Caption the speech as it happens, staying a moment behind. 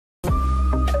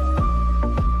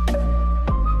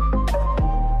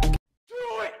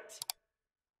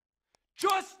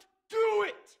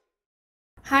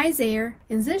Hi there!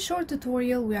 In this short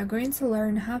tutorial we are going to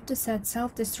learn how to set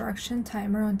self-destruction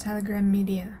timer on Telegram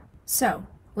media. So,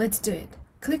 let's do it.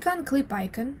 Click on clip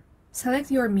icon, select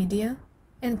your media,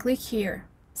 and click here.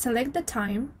 Select the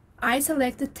time. I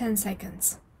selected 10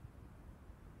 seconds.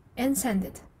 And send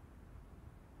it.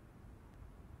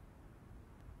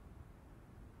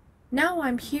 Now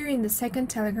I'm here in the second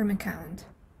Telegram account.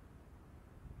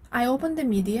 I open the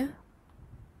media,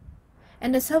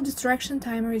 and the self-destruction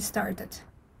timer is started.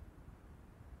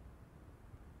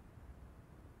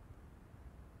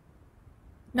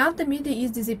 Now the media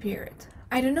is disappeared.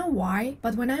 I don't know why,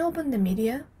 but when I open the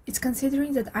media, it's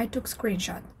considering that I took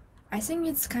screenshot. I think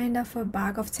it's kind of a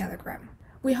bug of Telegram.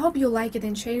 We hope you like it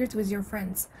and share it with your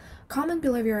friends. Comment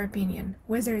below your opinion,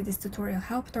 whether this tutorial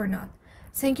helped or not.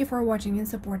 Thank you for watching and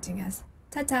supporting us.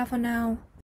 Ta-ta for now!